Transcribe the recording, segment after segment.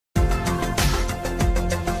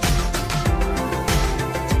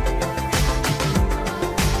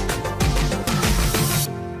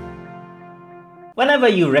Whenever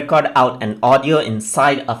you record out an audio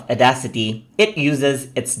inside of Audacity, it uses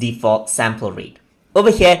its default sample rate.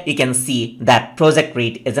 Over here, you can see that project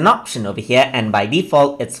rate is an option over here, and by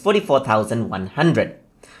default, it's 44,100.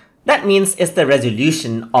 That means it's the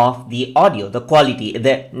resolution of the audio, the quality.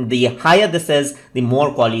 The higher this is, the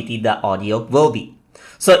more quality the audio will be.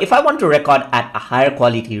 So if I want to record at a higher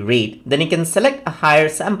quality rate, then you can select a higher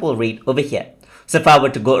sample rate over here. So if I were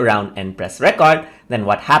to go around and press record, then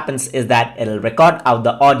what happens is that it'll record out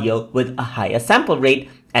the audio with a higher sample rate,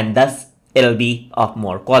 and thus it'll be of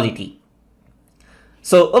more quality.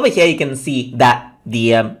 So over here you can see that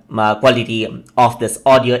the quality of this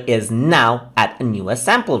audio is now at a newer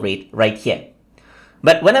sample rate right here.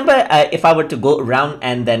 But whenever if I were to go around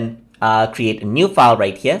and then create a new file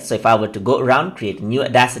right here, so if I were to go around, create a new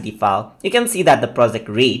Audacity file, you can see that the project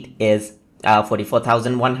rate is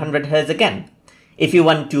 44,100 Hz again. If you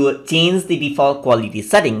want to change the default quality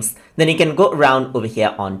settings, then you can go around over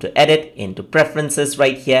here onto edit, into preferences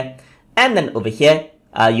right here, and then over here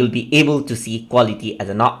you'll be able to see quality as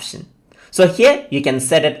an option. So here you can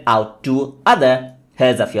set it out to other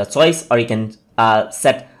hertz of your choice, or you can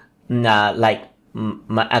set like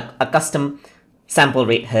a custom sample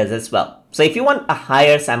rate hertz as well. So if you want a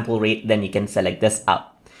higher sample rate, then you can select this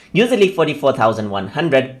out. Usually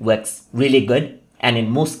 44,100 works really good, and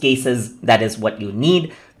in most cases that is what you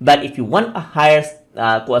need. But if you want a higher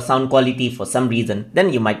sound quality for some reason,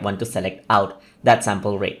 then you might want to select out that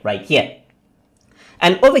sample rate right here.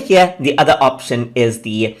 And over here, the other option is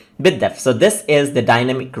the bit depth. So this is the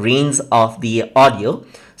dynamic range of the audio.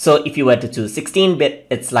 So if you were to choose 16-bit,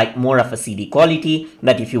 it's like more of a CD quality.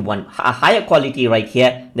 But if you want a higher quality right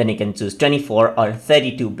here, then you can choose 24 or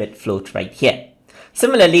 32-bit float right here.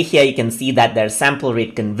 Similarly, here you can see that there's sample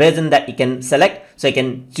rate conversion that you can select. So you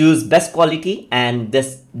can choose best quality, and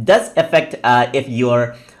this does affect if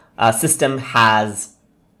your system has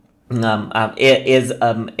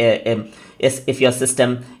if your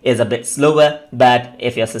system is a bit slower, but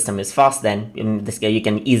if your system is fast, then in this case you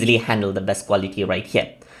can easily handle the best quality right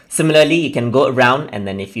here. Similarly, you can go around, and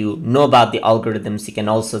then if you know about the algorithms, you can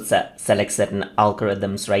also select certain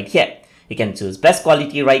algorithms right here. You can choose best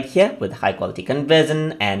quality right here with high quality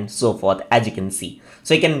conversion and so forth, as you can see.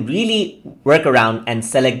 So you can really work around and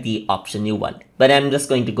select the option you want. But I'm just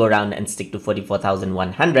going to go around and stick to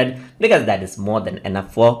 44,100 because that is more than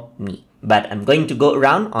enough for me. But I'm going to go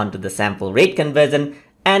around onto the sample rate conversion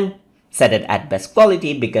and set it at best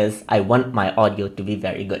quality because I want my audio to be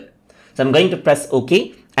very good. So I'm going to press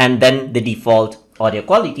OK, and then the default audio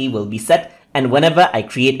quality will be set. And whenever I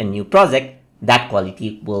create a new project, that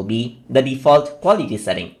quality will be the default quality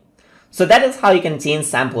setting. So that is how you can change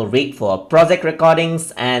sample rate for project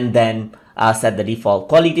recordings and then set the default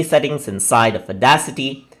quality settings inside of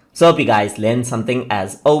Audacity. So hope you guys learned something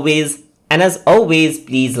as always. And as always,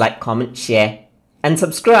 please like, comment, share, and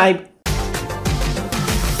subscribe.